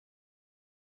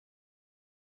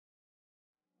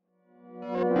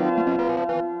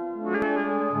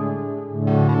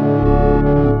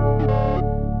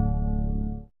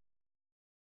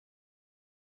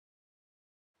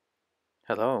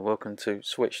Hello and welcome to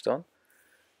Switched On.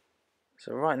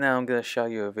 So right now I'm going to show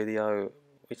you a video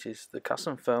which is the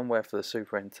custom firmware for the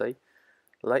Super NT. The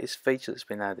latest feature that's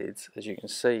been added, as you can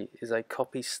see, is a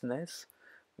copy SNES,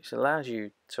 which allows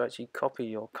you to actually copy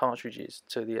your cartridges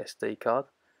to the SD card.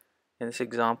 In this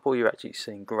example you're actually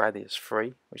seeing Gradius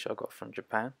 3, which I got from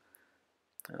Japan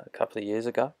a couple of years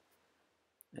ago.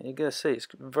 And you're going to see it's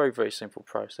a very simple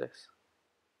process.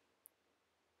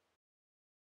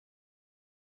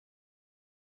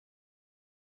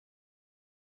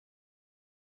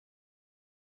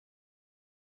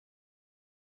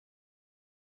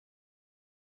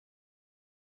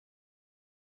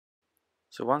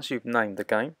 So once you've named the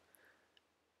game,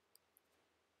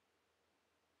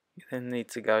 you then need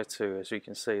to go to, as you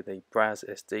can see, the Browse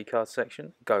SD card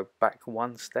section, go back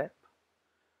one step,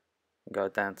 and go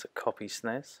down to Copy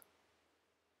SNES.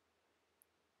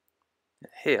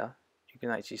 Here you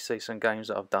can actually see some games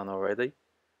that I've done already.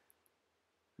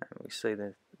 And we see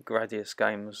the Gradius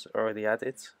games already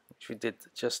added, which we did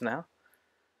just now.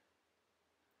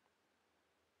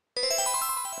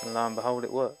 And lo and behold,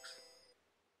 it works.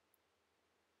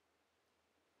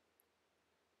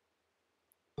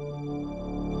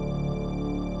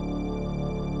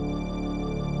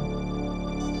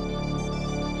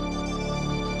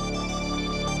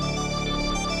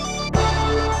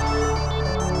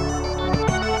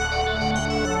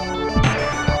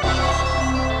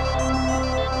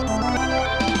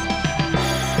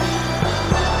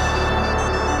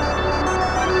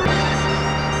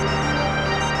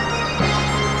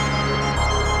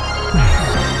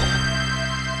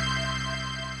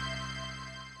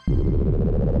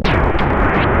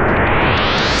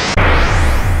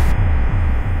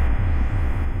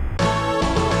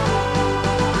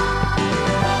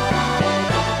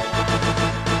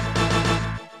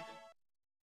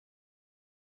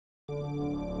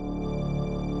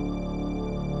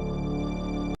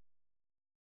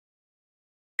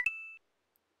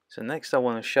 So next I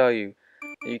want to show you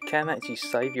that you can actually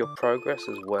save your progress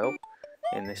as well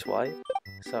in this way.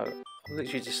 So I'm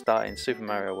literally just starting Super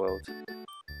Mario World.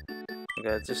 I'm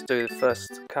going to just do the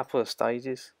first couple of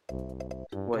stages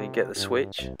where you get the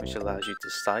switch, which allows you to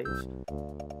save.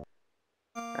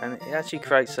 And it actually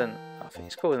creates an, I think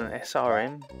it's called an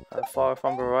SRM file if I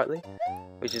remember rightly,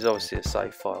 which is obviously a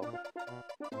save file.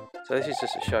 So this is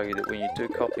just to show you that when you do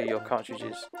copy your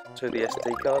cartridges to the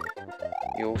SD card,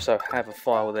 you also have a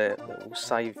file there that will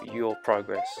save your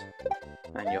progress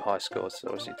and your high scores, so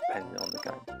obviously depending on the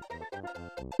game.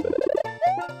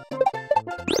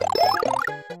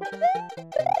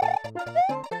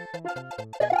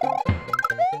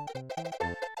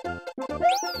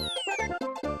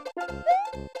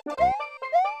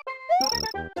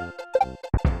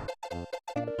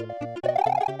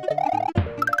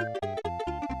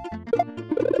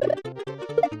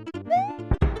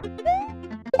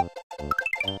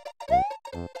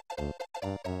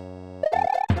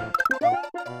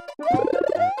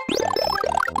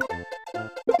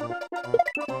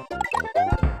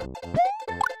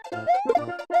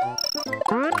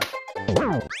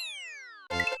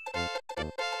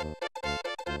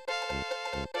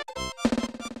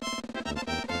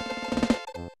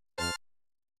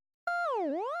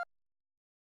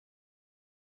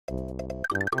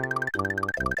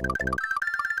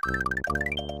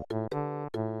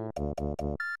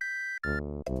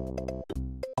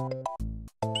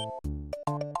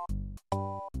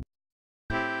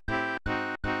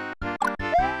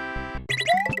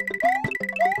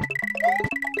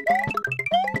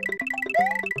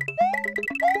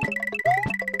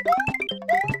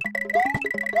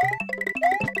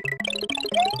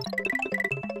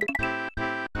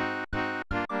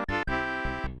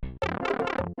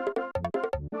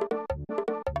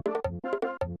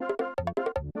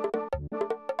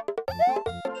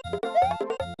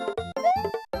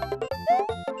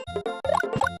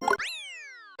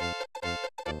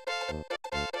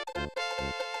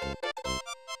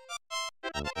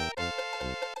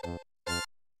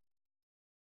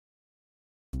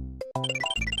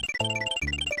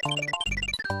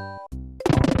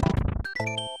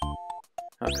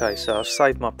 Okay, so I've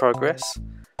saved my progress.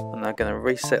 I'm now going to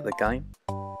reset the game,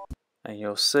 and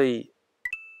you'll see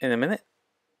in a minute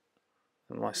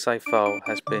that my save file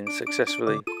has been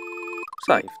successfully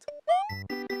saved.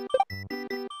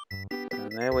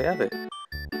 And there we have it.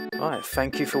 Alright,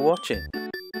 thank you for watching.